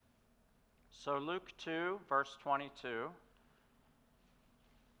So Luke 2, verse 22.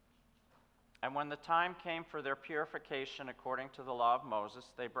 And when the time came for their purification according to the law of Moses,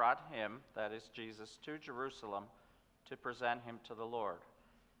 they brought him, that is Jesus, to Jerusalem to present him to the Lord.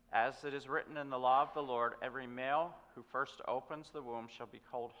 As it is written in the law of the Lord, every male who first opens the womb shall be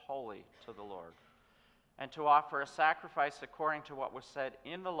called holy to the Lord. And to offer a sacrifice according to what was said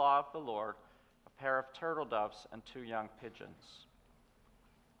in the law of the Lord, a pair of turtle doves and 2 young pigeons.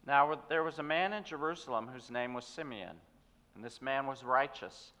 Now there was a man in Jerusalem whose name was Simeon, and this man was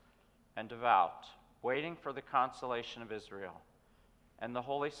righteous and devout, waiting for the consolation of Israel. And the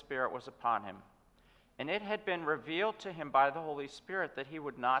Holy Spirit was upon him. And it had been revealed to him by the Holy Spirit that he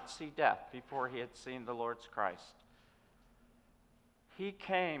would not see death before he had seen the Lord's Christ. He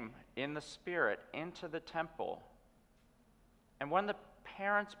came in the Spirit into the temple. And when the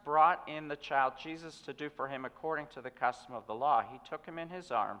parents brought in the child Jesus to do for him according to the custom of the law, he took him in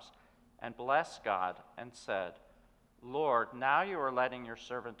his arms and blessed God and said, Lord, now you are letting your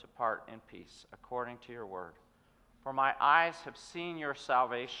servant depart in peace according to your word. For my eyes have seen your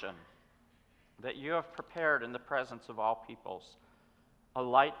salvation, that you have prepared in the presence of all peoples, a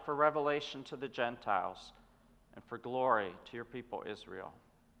light for revelation to the Gentiles and for glory to your people Israel.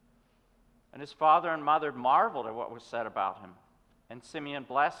 And his father and mother marveled at what was said about him. And Simeon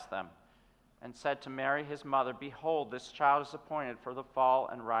blessed them and said to Mary his mother, Behold, this child is appointed for the fall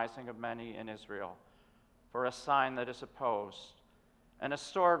and rising of many in Israel, for a sign that is opposed. And a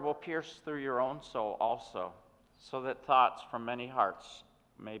sword will pierce through your own soul also, so that thoughts from many hearts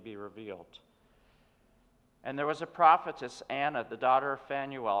may be revealed. And there was a prophetess, Anna, the daughter of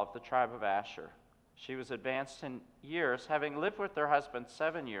Phanuel of the tribe of Asher. She was advanced in years, having lived with her husband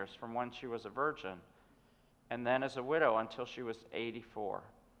 7 years from when she was a virgin, and then as a widow until she was 84.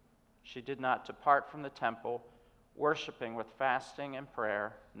 She did not depart from the temple, worshiping with fasting and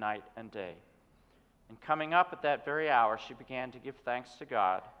prayer night and day. And coming up at that very hour, she began to give thanks to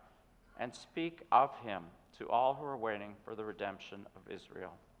God and speak of him to all who were waiting for the redemption of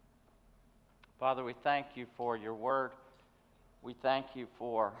Israel. Father, we thank you for your word. We thank you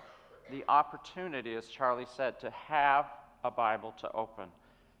for the opportunity, as Charlie said, to have a Bible to open,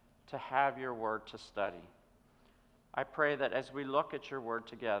 to have your word to study. I pray that as we look at your word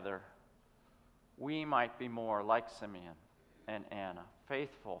together, we might be more like Simeon and Anna,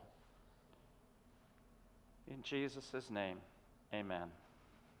 faithful. In Jesus' name, amen.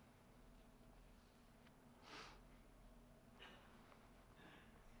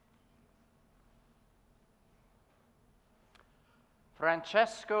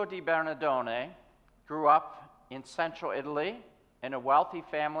 Francesco di Bernardone grew up in central Italy in a wealthy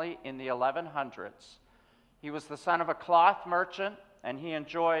family in the 1100s. He was the son of a cloth merchant, and he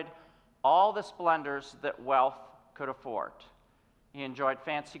enjoyed all the splendors that wealth could afford. He enjoyed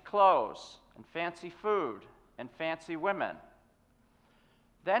fancy clothes and fancy food and fancy women.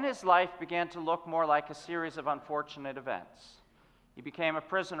 Then his life began to look more like a series of unfortunate events. He became a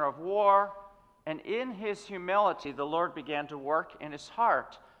prisoner of war, and in his humility, the Lord began to work in his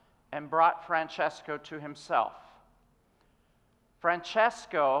heart and brought Francesco to himself.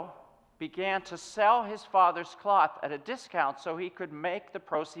 Francesco began to sell his father's cloth at a discount so he could make the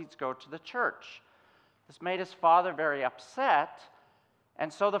proceeds go to the church. This made his father very upset,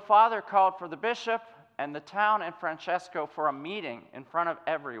 and so the father called for the bishop and the town and Francesco for a meeting in front of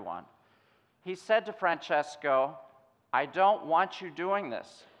everyone. He said to Francesco, I don't want you doing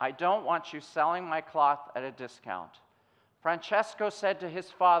this. I don't want you selling my cloth at a discount. Francesco said to his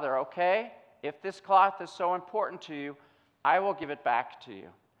father, okay, if this cloth is so important to you, I will give it back to you.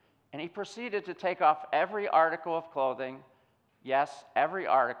 And he proceeded to take off every article of clothing, yes, every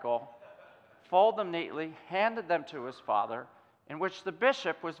article, fold them neatly, handed them to his father, in which the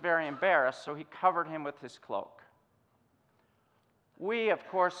bishop was very embarrassed, so he covered him with his cloak. We, of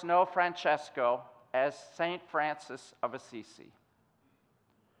course, know Francesco as Saint Francis of Assisi.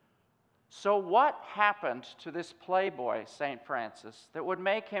 So what happened to this playboy, Saint Francis, that would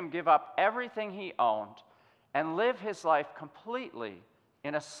make him give up everything he owned and live his life completely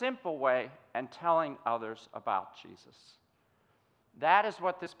in a simple way and telling others about Jesus? That is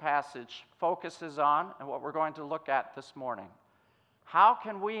what this passage focuses on and what we're going to look at this morning. How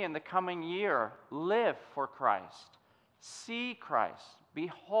can we in the coming year live for Christ, see Christ,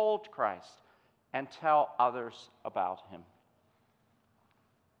 behold Christ, and tell others about him?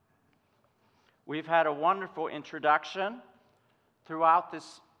 We've had a wonderful introduction throughout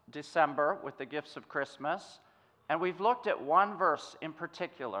this December with the gifts of Christmas, and we've looked at one verse in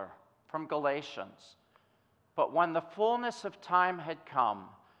particular from Galatians. But when the fullness of time had come,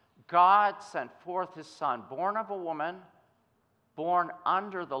 God sent forth his Son, born of a woman, born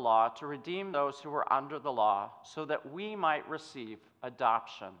under the law to redeem those who were under the law, so that we might receive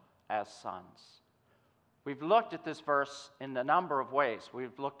adoption as sons. We've looked at this verse in a number of ways.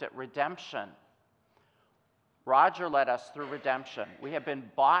 We've looked at redemption. Roger led us through redemption. We have been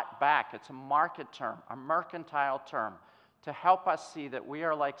bought back. It's a market term, a mercantile term, to help us see that we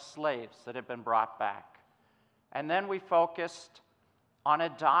are like slaves that have been brought back. And then we focused on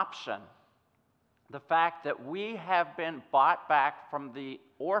adoption, the fact that we have been bought back from the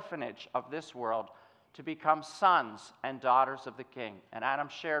orphanage of this world to become sons and daughters of the King. And Adam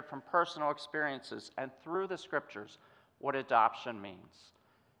shared from personal experiences and through the scriptures what adoption means.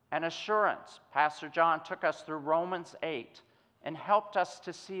 And assurance, Pastor John took us through Romans 8 and helped us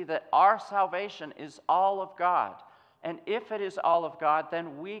to see that our salvation is all of God. And if it is all of God,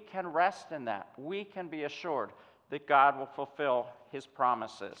 then we can rest in that. We can be assured that God will fulfill his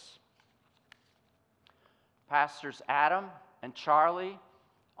promises. Pastors Adam and Charlie,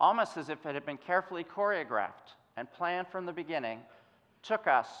 almost as if it had been carefully choreographed and planned from the beginning, took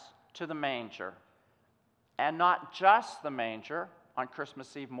us to the manger. And not just the manger on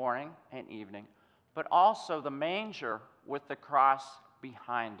Christmas Eve morning and evening, but also the manger with the cross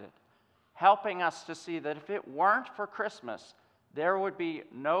behind it, helping us to see that if it weren't for Christmas, there would be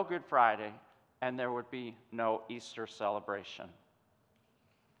no Good Friday and there would be no Easter celebration.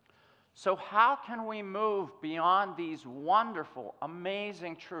 So how can we move beyond these wonderful,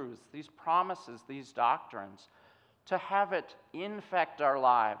 amazing truths, these promises, these doctrines, to have it infect our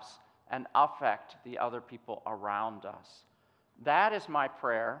lives and affect the other people around us? That is my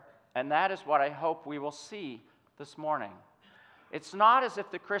prayer, and that is what I hope we will see this morning. It's not as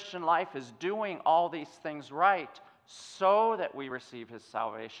if the Christian life is doing all these things right so that we receive his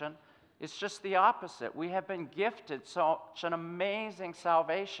salvation. It's just the opposite. We have been gifted such an amazing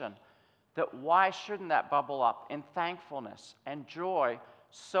salvation that why shouldn't that bubble up in thankfulness and joy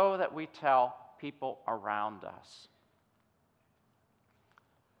so that we tell people around us?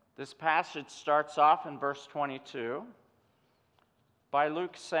 This passage starts off in verse 22 by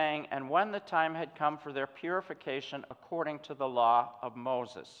Luke saying, "And when the time had come for their purification according to the law of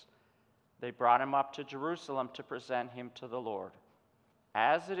Moses, they brought him up to Jerusalem to present him to the Lord.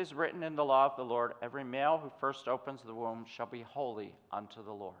 As it is written in the law of the Lord, every male who first opens the womb shall be holy unto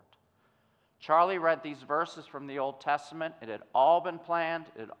the Lord." Charlie read these verses from the Old Testament. It had all been planned.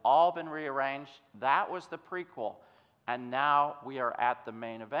 It had all been rearranged. That was the prequel. And now we are at the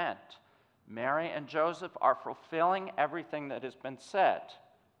main event. Mary and Joseph are fulfilling everything that has been said.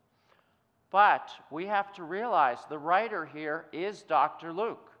 But we have to realize the writer here is Dr.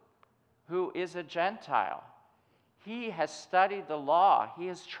 Luke, who is a Gentile. He has studied the law. He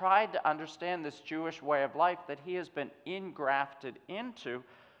has tried to understand this Jewish way of life that he has been ingrafted into,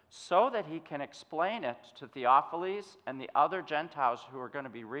 so that he can explain it to Theophilus and the other Gentiles who are going to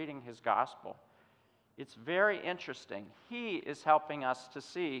be reading his gospel. It's very interesting. He is helping us to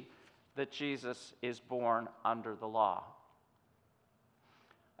see that Jesus is born under the law.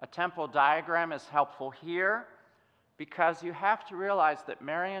 A temple diagram is helpful here because you have to realize that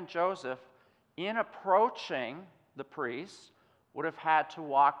Mary and Joseph, in approaching the priests, would have had to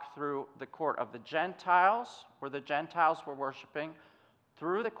walk through the court of the Gentiles, where the Gentiles were worshiping,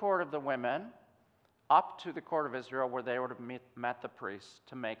 through the court of the women, up to the court of Israel, where they would have met the priests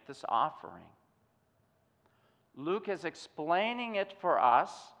to make this offering. Luke is explaining it for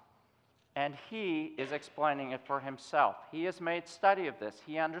us, and he is explaining it for himself. He has made study of this.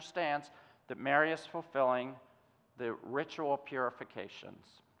 He understands that Mary is fulfilling the ritual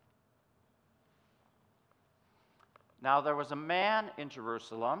purifications. Now there was a man in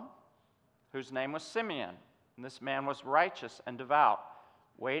Jerusalem whose name was Simeon, and this man was righteous and devout,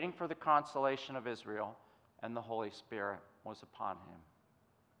 waiting for the consolation of Israel, and the Holy Spirit was upon him.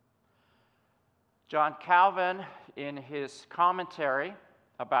 John Calvin, in his commentary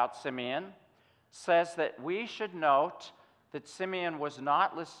about Simeon, says that we should note that Simeon was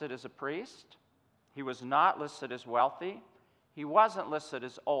not listed as a priest. He was not listed as wealthy. He wasn't listed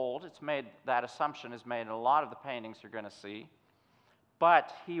as old. That assumption is made in a lot of the paintings you're going to see.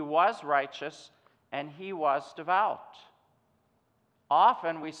 But he was righteous and he was devout.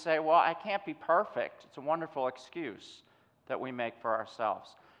 Often we say, well, I can't be perfect. It's a wonderful excuse that we make for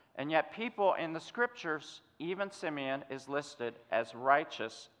ourselves. And yet people in the scriptures, even Simeon, is listed as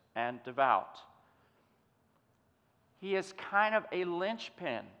righteous and devout. He is kind of a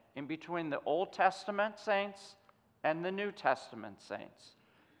linchpin in between the Old Testament saints and the New Testament saints.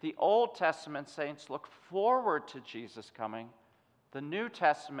 The Old Testament saints look forward to Jesus coming. The New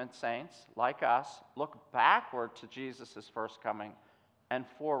Testament saints, like us, look backward to Jesus' first coming and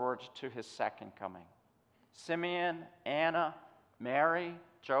forward to his second coming. Simeon, Anna, Mary,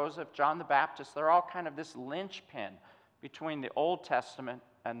 Joseph, John the Baptist, they're all kind of this linchpin between the Old Testament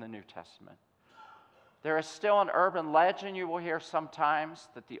and the New Testament. There is still an urban legend you will hear sometimes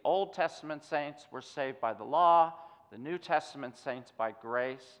that the Old Testament saints were saved by the law, the New Testament saints by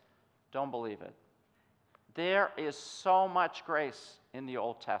grace. Don't believe it. There is so much grace in the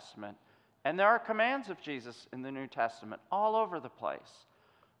Old Testament, and there are commands of Jesus in the New Testament all over the place.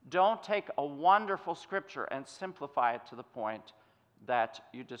 Don't take a wonderful scripture and simplify it to the point that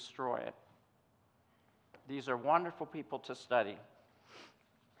you destroy it. These are wonderful people to study.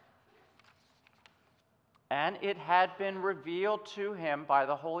 And it had been revealed to him by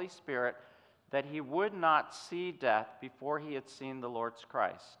the Holy Spirit that he would not see death before he had seen the Lord's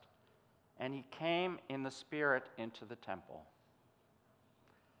Christ. And he came in the Spirit into the temple.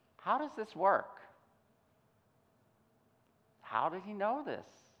 How does this work? How did he know this?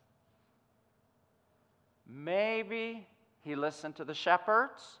 Maybe he listened to the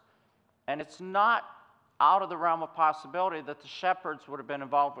shepherds, and it's not out of the realm of possibility that the shepherds would have been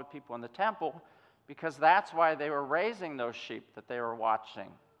involved with people in the temple, because that's why they were raising those sheep that they were watching.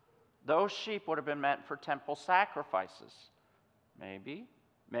 Those sheep would have been meant for temple sacrifices. Maybe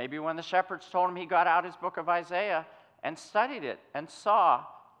when the shepherds told him, he got out his book of Isaiah and studied it and saw,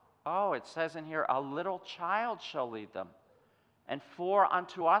 oh, it says in here, a little child shall lead them, and for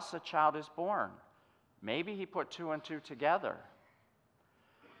unto us a child is born. Maybe he put two and two together.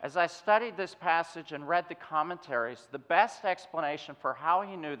 As I studied this passage and read the commentaries, the best explanation for how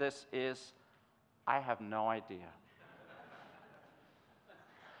he knew this is, I have no idea.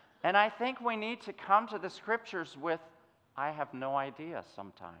 And I think we need to come to the scriptures with, I have no idea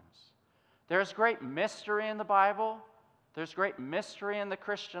sometimes. There's great mystery in the Bible. There's great mystery in the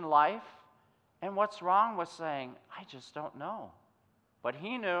Christian life. And what's wrong with saying, I just don't know? But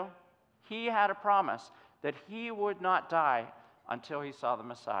he knew. He had a promise that he would not die until he saw the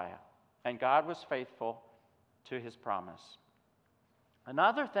Messiah. And God was faithful to his promise.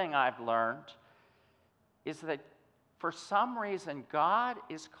 Another thing I've learned is that for some reason, God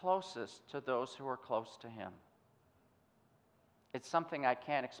is closest to those who are close to him. It's something I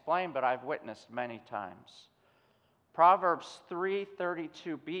can't explain, but I've witnessed many times. Proverbs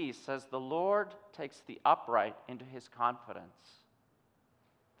 3:32b says, the Lord takes the upright into his confidence.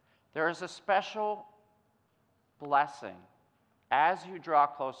 There is a special blessing. As you draw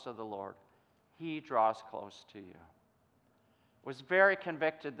close to the Lord, he draws close to you. Was very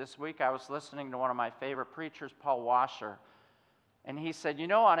convicted this week. I was listening to one of my favorite preachers, Paul Washer, and he said, you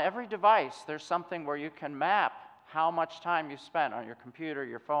know, on every device, there's something where you can map how much time you spent on your computer,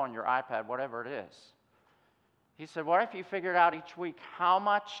 your phone, your iPad, whatever it is. He said, what if you figured out each week how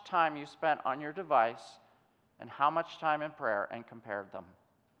much time you spent on your device and how much time in prayer and compared them?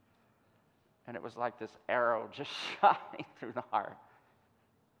 And it was like this arrow just shot me through the heart.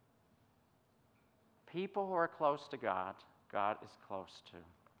 People who are close to God, God is close to.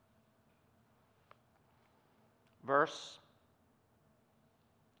 Verse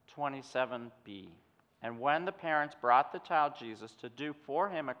 27b. And when the parents brought the child Jesus to do for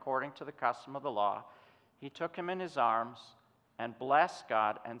him according to the custom of the law, he took him in his arms and blessed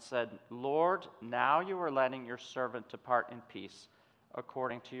God and said, Lord, now you are letting your servant depart in peace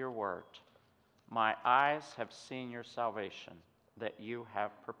according to your word. My eyes have seen your salvation that you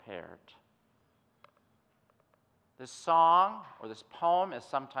have prepared. This song, or this poem, is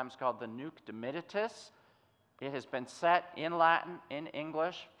sometimes called the Nunc Dimittis. It has been set in Latin, in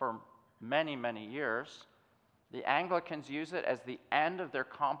English, for many, many years. The Anglicans use it as the end of their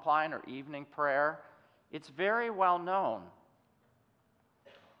compline or evening prayer. It's very well known.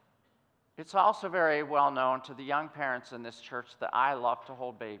 It's also very well known to the young parents in this church that I love to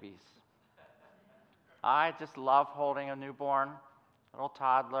hold babies. I just love holding a newborn, little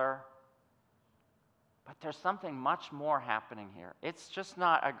toddler. But there's something much more happening here. It's just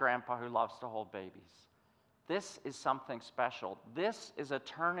not a grandpa who loves to hold babies. This is something special. This is a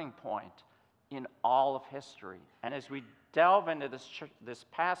turning point in all of history. And as we delve into this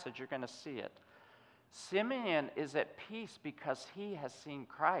passage, you're going to see it. Simeon is at peace because he has seen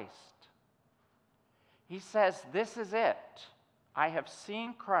Christ. He says, this is it. I have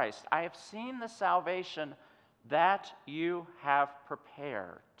seen Christ. I have seen the salvation that you have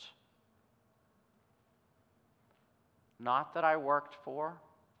prepared. Not that I worked for,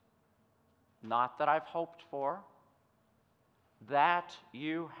 not that I've hoped for, that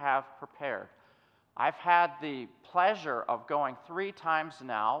you have prepared. I've had the pleasure of going 3 times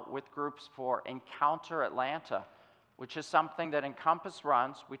now with groups for Encounter Atlanta, which is something that Encompass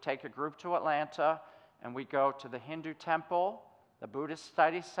runs. We take a group to Atlanta and we go to the Hindu temple, the Buddhist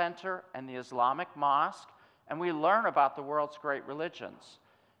Study Center, and the Islamic mosque, and we learn about the world's great religions.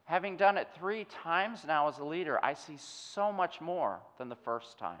 Having done it 3 times now as a leader, I see so much more than the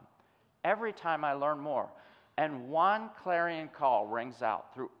first time. Every time I learn more. And one clarion call rings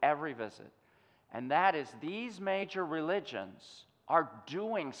out through every visit, and that is these major religions are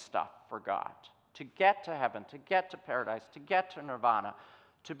doing stuff for God to get to heaven, to get to paradise, to get to nirvana.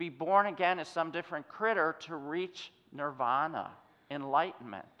 To be born again is some different critter to reach nirvana,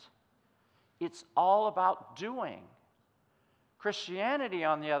 enlightenment. It's all about doing. Christianity,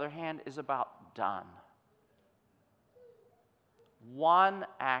 on the other hand, is about done. One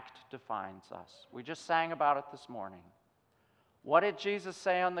act defines us. We just sang about it this morning. What did Jesus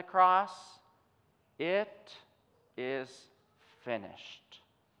say on the cross? It is finished.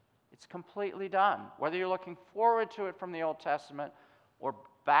 It's completely done. Whether you're looking forward to it from the Old Testament or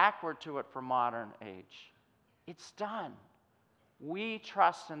backward to it from modern age, it's done. We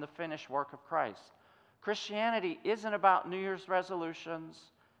trust in the finished work of Christ. Christianity isn't about New Year's resolutions.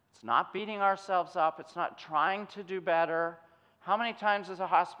 It's not beating ourselves up. It's not trying to do better. How many times as a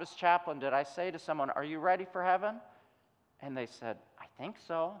hospice chaplain did I say to someone, "Are you ready for heaven?" And they said, "I think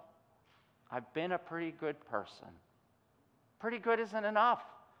so. I've been a pretty good person." Pretty good isn't enough.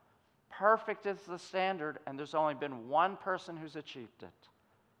 Perfect is the standard, and there's only been one person who's achieved it,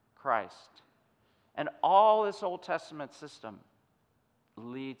 Christ. And all this Old Testament system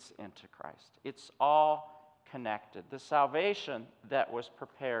leads into Christ. It's all connected. The salvation that was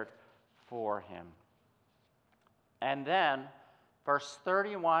prepared for him. And then, verse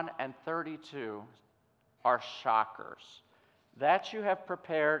 31 and 32 are shockers. That you have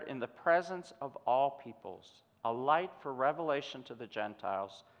prepared in the presence of all peoples, a light for revelation to the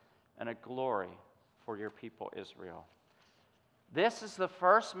Gentiles, and a glory for your people Israel. This is the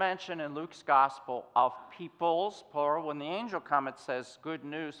first mention in Luke's gospel of peoples, plural. When the angel comes, it says good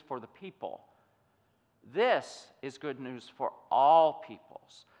news for the people. This is good news for all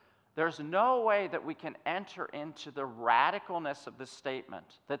peoples. There's no way that we can enter into the radicalness of this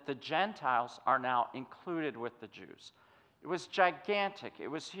statement that the Gentiles are now included with the Jews. It was gigantic. It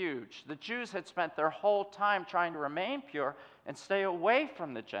was huge. The Jews had spent their whole time trying to remain pure and stay away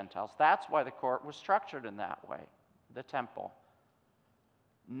from the Gentiles. That's why the court was structured in that way, the temple.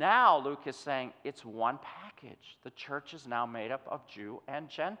 Now Luke is saying it's one package. The church is now made up of Jew and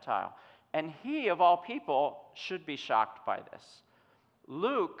Gentile. And he, of all people, should be shocked by this.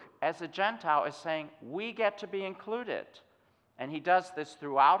 Luke, as a Gentile, is saying we get to be included. And he does this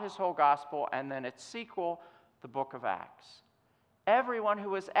throughout his whole gospel, and then its sequel, the book of Acts. Everyone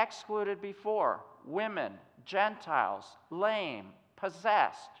who was excluded before, women, Gentiles, lame,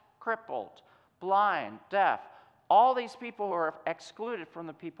 possessed, crippled, blind, deaf, all these people who are excluded from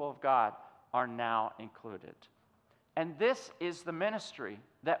the people of God are now included. And this is the ministry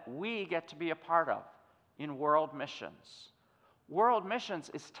that we get to be a part of in world missions. World missions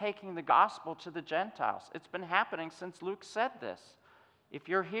is taking the gospel to the Gentiles. It's been happening since Luke said this. If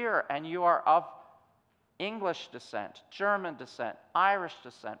you're here and you are of English descent, German descent, Irish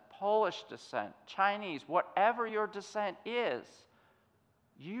descent, Polish descent, Chinese, whatever your descent is,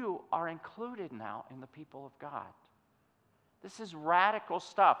 you are included now in the people of God. This is radical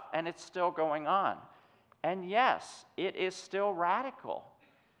stuff, and it's still going on. And yes, it is still radical.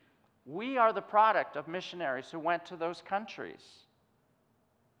 We are the product of missionaries who went to those countries.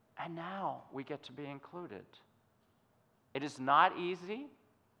 And now we get to be included. It is not easy.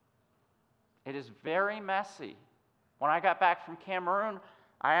 It is very messy. When I got back from Cameroon,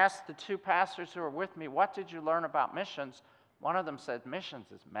 I asked the 2 pastors who were with me, "What did you learn about missions?" One of them said,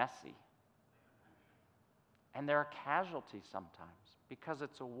 "Missions is messy." And there are casualties sometimes because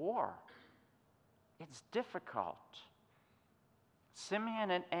it's a war. It's difficult.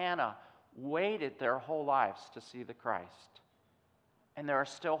 Simeon and Anna waited their whole lives to see the Christ. And there are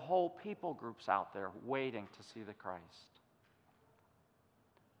still whole people groups out there waiting to see the Christ.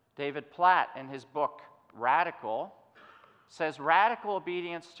 David Platt, in his book, Radical, says radical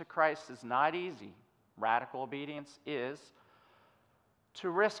obedience to Christ is not easy. Radical obedience is to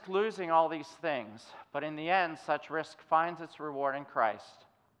risk losing all these things, but in the end, such risk finds its reward in Christ,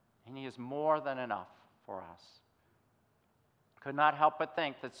 and he is more than enough for us. Could not help but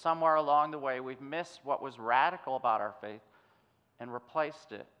think that somewhere along the way we've missed what was radical about our faith and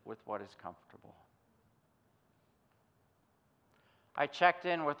replaced it with what is comfortable. I checked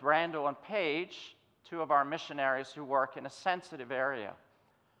in with Randall and Paige, 2 of our missionaries who work in a sensitive area.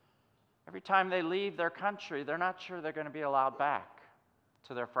 Every time they leave their country, they're not sure they're going to be allowed back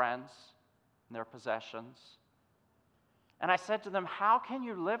to their friends and their possessions. And I said to them, how can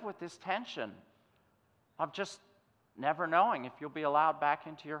you live with this tension of just never knowing if you'll be allowed back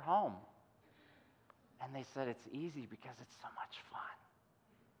into your home? And they said, it's easy because it's so much fun.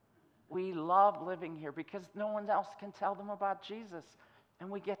 We love living here because no one else can tell them about Jesus, and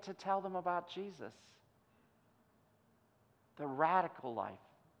we get to tell them about Jesus. The radical life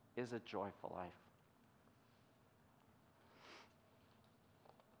is a joyful life.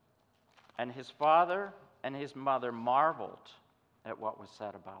 And his father and his mother marveled at what was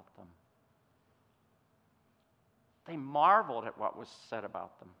said about them. They marveled at what was said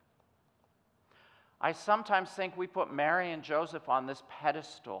about them. I sometimes think we put Mary and Joseph on this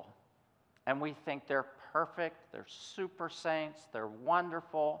pedestal, and we think they're perfect, they're super saints, they're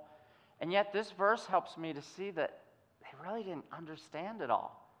wonderful. And yet this verse helps me to see that they really didn't understand it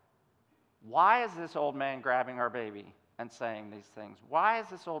all. Why is this old man grabbing our baby and saying these things? Why is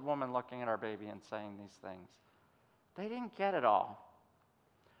this old woman looking at our baby and saying these things? They didn't get it all.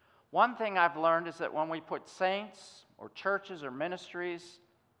 One thing I've learned is that when we put saints or churches or ministries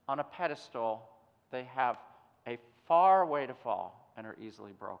on a pedestal, they have a far way to fall and are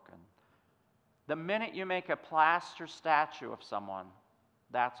easily broken. The minute you make a plaster statue of someone,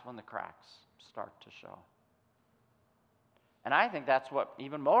 that's when the cracks start to show. And I think that's what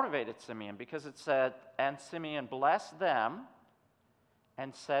even motivated Simeon, because it said, and Simeon blessed them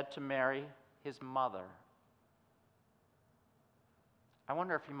and said to Mary, his mother. I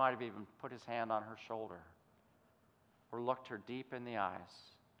wonder if he might have even put his hand on her shoulder or looked her deep in the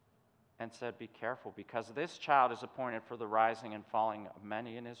eyes and said, be careful, because this child is appointed for the rising and falling of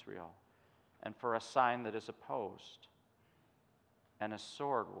many in Israel, and for a sign that is opposed, and a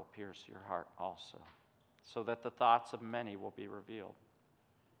sword will pierce your heart also, so that the thoughts of many will be revealed.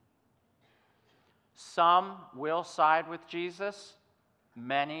 Some will side with Jesus,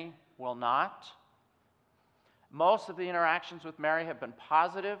 many will not. Most of the interactions with Mary have been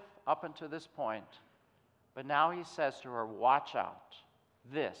positive up until this point, but now he says to her, watch out,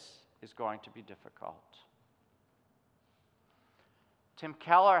 this is going to be difficult. Tim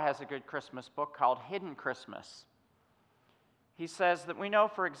Keller has a good Christmas book called Hidden Christmas. He says that we know,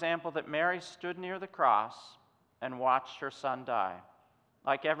 for example, that Mary stood near the cross and watched her son die.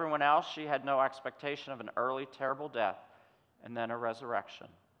 Like everyone else, she had no expectation of an early, terrible death and then a resurrection.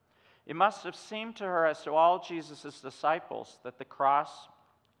 It must have seemed to her, as to all Jesus' disciples, that the cross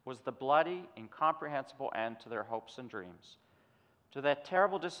was the bloody, incomprehensible end to their hopes and dreams. To that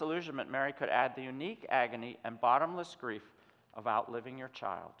terrible disillusionment, Mary could add the unique agony and bottomless grief of outliving your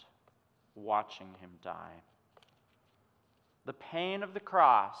child, watching him die. The pain of the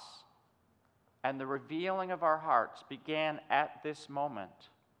cross and the revealing of our hearts began at this moment.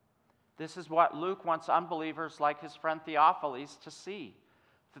 This is what Luke wants unbelievers like his friend Theophilus to see,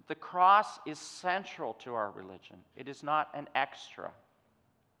 that the cross is central to our religion. It is not an extra.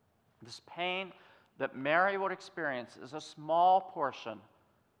 This pain that Mary would experience is a small portion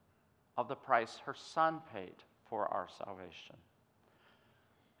of the price her son paid for our salvation.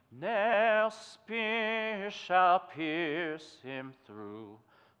 Nail spear shall pierce him through,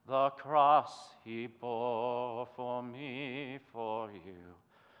 the cross he bore for me, for you.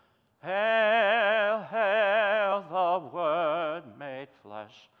 Hail, hail, the Word made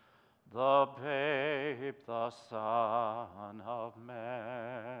flesh, the babe, the Son of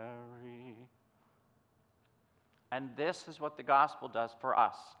Mary. And this is what the gospel does for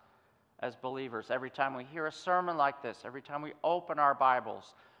us as believers. Every time we hear a sermon like this, every time we open our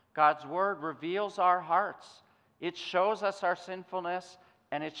Bibles, God's word reveals our hearts. It shows us our sinfulness,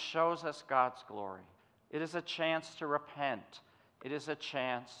 and it shows us God's glory. It is a chance to repent. It is a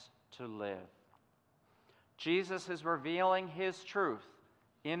chance to live. Jesus is revealing his truth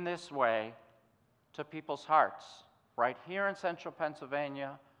in this way to people's hearts, right here in central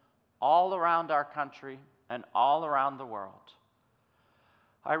Pennsylvania, all around our country, and all around the world.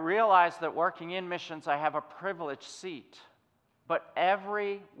 I realize that working in missions, I have a privileged seat. But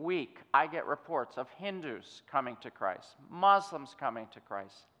every week, I get reports of Hindus coming to Christ, Muslims coming to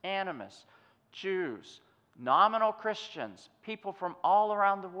Christ, animists, Jews, nominal Christians, people from all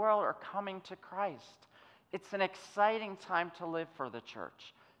around the world are coming to Christ. It's an exciting time to live for the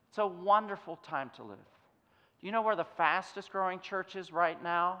church. It's a wonderful time to live. Do you know where the fastest growing church is right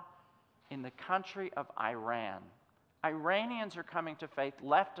now? In the country of Iran. Iranians are coming to faith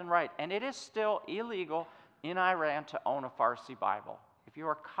left and right, and it is still illegal in Iran to own a Farsi Bible. If you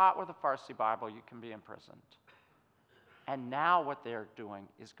are caught with a Farsi Bible, you can be imprisoned. And now what they're doing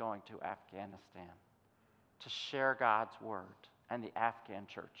is going to Afghanistan to share God's word, and the Afghan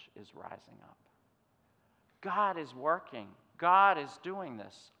church is rising up. God is working. God is doing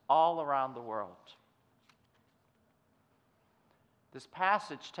this all around the world. This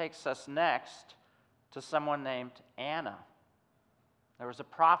passage takes us next to someone named Anna. There was a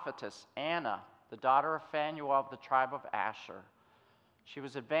prophetess, Anna, the daughter of Phanuel of the tribe of Asher. She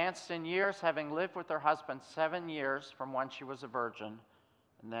was advanced in years, having lived with her husband 7 years from when she was a virgin,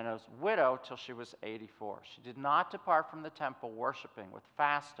 and then was widow till she was 84. She did not depart from the temple, worshiping with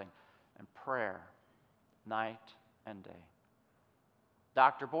fasting and prayer, night and day.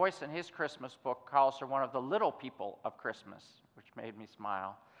 Dr. Boyce, in his Christmas book, calls her one of the little people of Christmas, which made me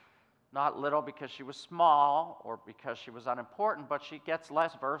smile. Not little because she was small or because she was unimportant, but she gets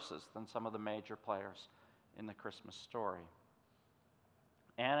less verses than some of the major players in the Christmas story.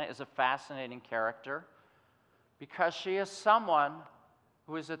 Anna is a fascinating character because she is someone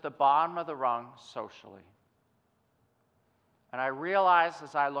who is at the bottom of the rung socially. And I realize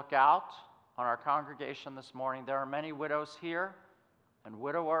as I look out on our congregation this morning, there are many widows here and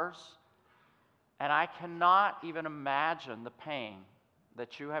widowers, and I cannot even imagine the pain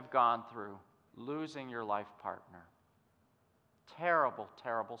that you have gone through losing your life partner. Terrible,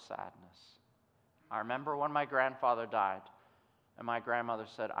 terrible sadness. I remember when my grandfather died, and my grandmother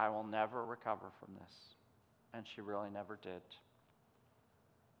said, "I will never recover from this." And she really never did.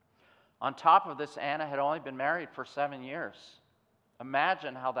 On top of this, Anna had only been married for 7 years.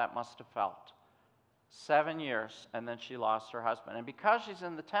 Imagine how that must have felt. 7 years, and then she lost her husband. And because she's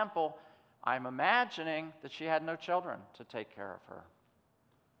in the temple, I'm imagining that she had no children to take care of her.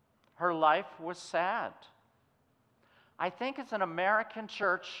 Her life was sad. I think as an American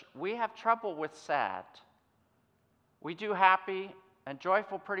church, we have trouble with sad. We do happy and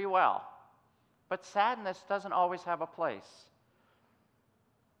joyful pretty well, but sadness doesn't always have a place.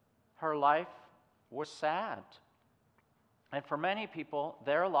 Her life was sad. And for many people,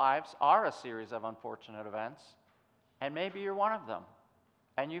 their lives are a series of unfortunate events, and maybe you're one of them,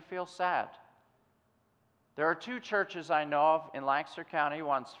 and you feel sad. There are 2 churches I know of in Lancaster County.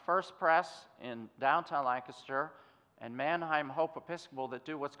 One's First Press in downtown Lancaster and Manheim Hope Episcopal that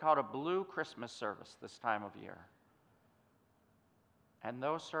do what's called a blue Christmas service this time of year. And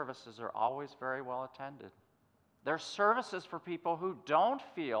those services are always very well attended. They're services for people who don't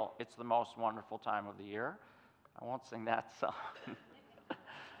feel it's the most wonderful time of the year. I won't sing that song.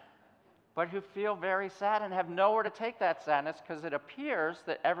 But who feel very sad and have nowhere to take that sadness because it appears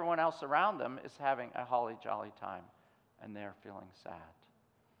that everyone else around them is having a holly jolly time and they're feeling sad.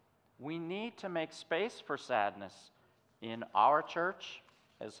 We need to make space for sadness in our church,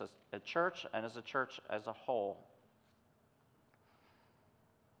 as a church, and as a church as a whole.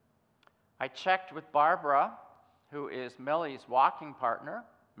 I checked with Barbara, who is Millie's walking partner,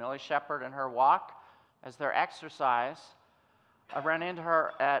 Millie Shepherd and her walk as their exercise. I ran into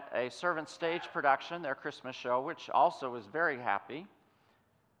her at a Servant Stage production, their Christmas show, which also was very happy.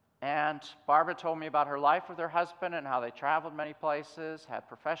 And Barbara told me about her life with her husband and how they traveled many places, had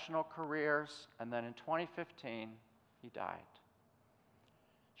professional careers, and then in 2015, he died.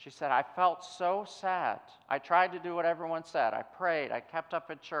 She said, "I felt so sad. I tried to do what everyone said. I prayed, I kept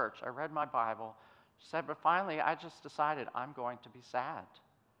up at church, I read my Bible." She said, "But finally, I just decided I'm going to be sad."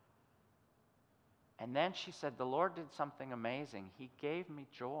 And then she said, "The Lord did something amazing. He gave me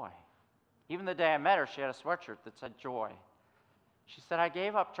joy." Even the day I met her, she had a sweatshirt that said joy. She said, "I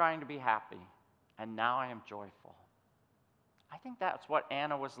gave up trying to be happy, and now I am joyful." I think that's what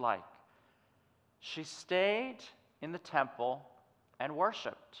Anna was like. She stayed in the temple and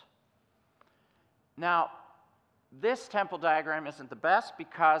worshiped. Now, this temple diagram isn't the best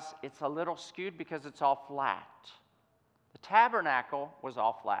because it's a little skewed because it's all flat. The tabernacle was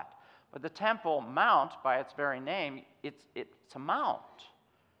all flat. But the Temple Mount, by its very name, it's a mount.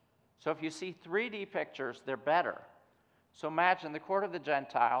 So if you see 3D pictures, they're better. So imagine the court of the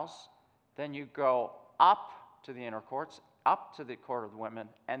Gentiles, then you go up to the inner courts, up to the court of the women,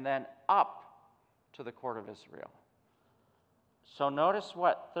 and then up to the court of Israel. So notice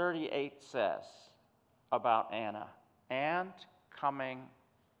what 38 says about Anna, and coming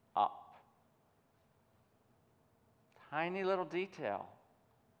up. Tiny little detail.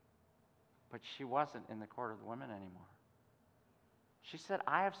 But she wasn't in the court of the women anymore. She said,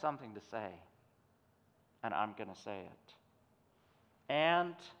 "I have something to say, and I'm going to say it."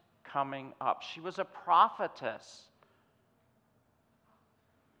 And coming up. She was a prophetess,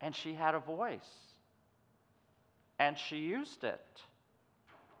 and she had a voice, and she used it.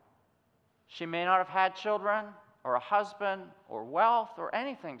 She may not have had children or a husband or wealth or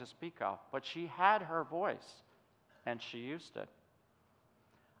anything to speak of, but she had her voice, and she used it.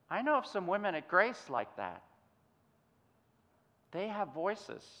 I know of some women at Grace like that. They have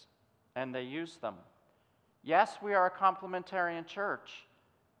voices, and they use them. Yes, we are a complementarian church,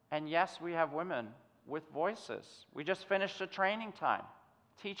 and yes, we have women with voices. We just finished a training time,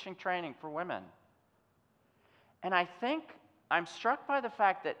 teaching training for women. And I think I'm struck by the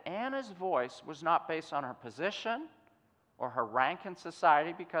fact that Anna's voice was not based on her position or her rank in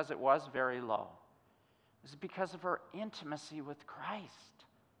society, because it was very low. It was because of her intimacy with Christ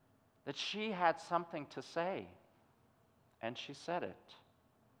that she had something to say, and she said it.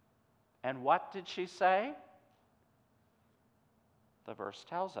 And what did she say? The verse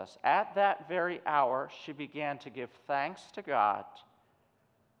tells us, at that very hour she began to give thanks to God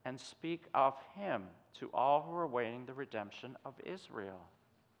and speak of him to all who were awaiting the redemption of Israel.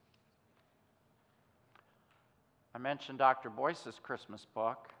 I mentioned Dr. Boyce's Christmas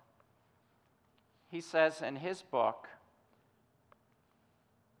book. He says in his book,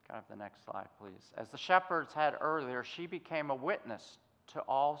 can I have the next slide, please? As the shepherds had earlier, she became a witness to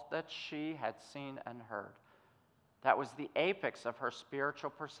all that she had seen and heard. That was the apex of her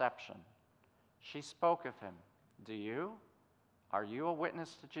spiritual perception. She spoke of him. Do you? Are you a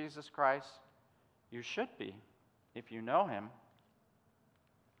witness to Jesus Christ? You should be, if you know him.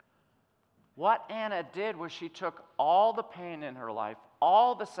 What Anna did was she took all the pain in her life,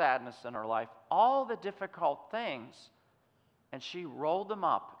 all the sadness in her life, all the difficult things, and she rolled them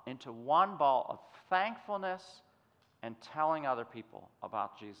up into one ball of thankfulness and telling other people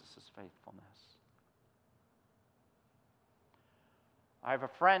about Jesus' faithfulness. I have a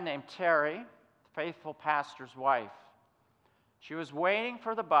friend named Terry, faithful pastor's wife. She was waiting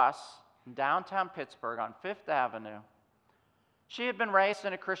for the bus in downtown Pittsburgh on Fifth Avenue. She had been raised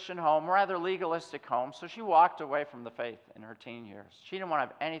in a Christian home, rather legalistic home, so she walked away from the faith in her teen years. She didn't want to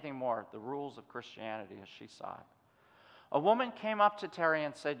have anything more, the rules of Christianity as she saw it. A woman came up to Terry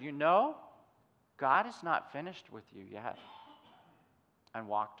and said, you know, God is not finished with you yet, and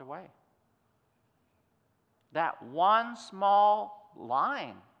walked away. That one small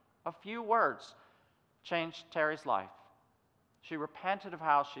line, a few words, changed Terry's life. She repented of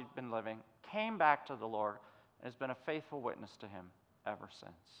how she'd been living, came back to the Lord, and has been a faithful witness to him ever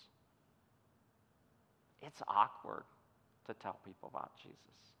since. It's awkward to tell people about Jesus.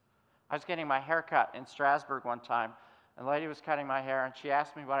 I was getting my hair cut in Strasbourg one time, and the lady was cutting my hair, and she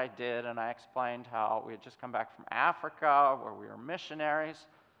asked me what I did, and I explained how we had just come back from Africa, where we were missionaries.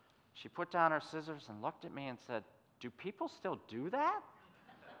 She put down her scissors and looked at me and said, do people still do that?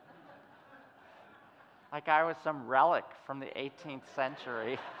 Like I was some relic from the 18th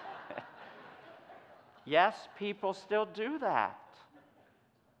century. Yes, people still do that.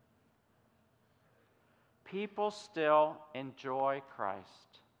 People still enjoy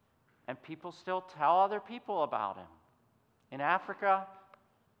Christ, and people still tell other people about him in Africa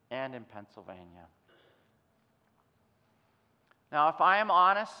and in Pennsylvania. Now, if I am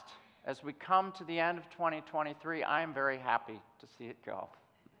honest, as we come to the end of 2023, I am very happy to see it go.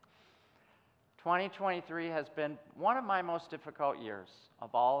 2023 has been one of my most difficult years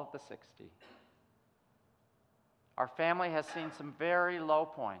of all of the 60. Our family has seen some very low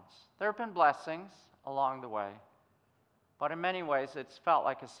points. There have been blessings along the way, but in many ways it's felt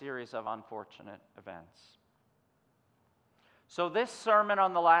like a series of unfortunate events. So this sermon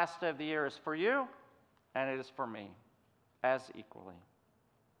on the last day of the year is for you, and it is for me, as equally.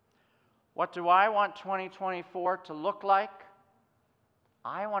 What do I want 2024 to look like?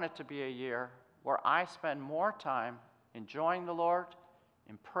 I want it to be a year where I spend more time enjoying the Lord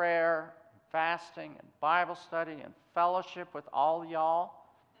in prayer, fasting, and Bible study, and fellowship with all y'all.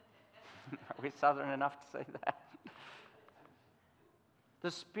 Are we Southern enough to say that?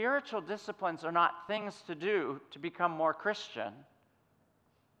 The spiritual disciplines are not things to do to become more Christian.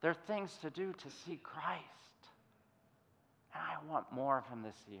 They're things to do to see Christ. And I want more of him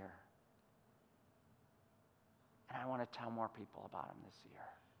this year. And I want to tell more people about him this year.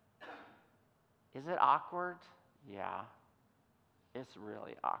 Is it awkward? Yeah, it's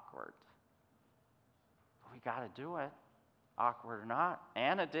really awkward. But we got to do it, awkward or not.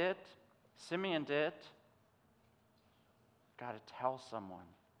 Anna did. Simeon did. Got to tell someone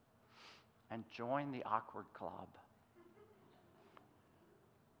and join the awkward club.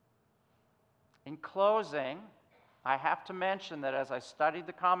 In closing, I have to mention that as I studied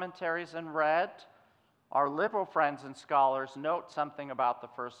the commentaries and read, our liberal friends and scholars note something about the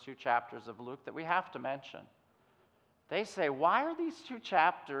first two chapters of Luke that we have to mention. They say, why are these two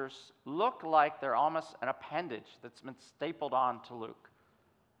chapters look like they're almost an appendage that's been stapled on to Luke?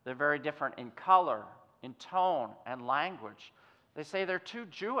 They're very different in color, in tone, and language. They say they're too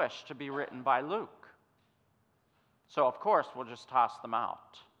Jewish to be written by Luke. So, of course, we'll just toss them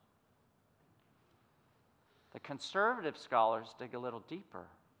out. The conservative scholars dig a little deeper.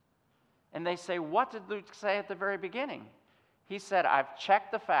 And they say, what did Luke say at the very beginning? He said, I've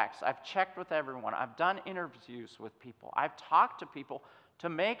checked the facts. I've checked with everyone. I've done interviews with people. I've talked to people to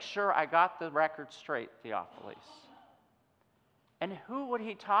make sure I got the record straight, Theophilus. And who would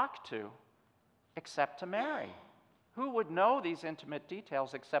he talk to except to Mary? Who would know these intimate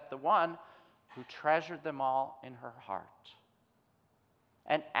details except the one who treasured them all in her heart?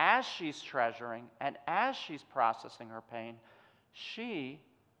 And as she's treasuring and as she's processing her pain, she,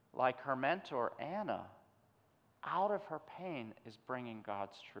 like her mentor Anna, out of her pain is bringing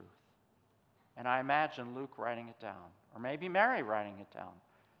God's truth. And I imagine Luke writing it down, or maybe Mary writing it down,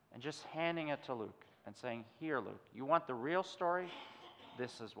 and just handing it to Luke and saying, "Here, Luke, you want the real story?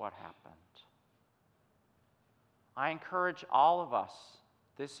 This is what happened." I encourage all of us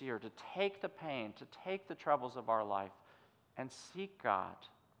this year to take the pain, to take the troubles of our life, and seek God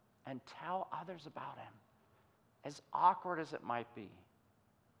and tell others about him, as awkward as it might be.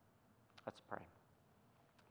 Let's pray.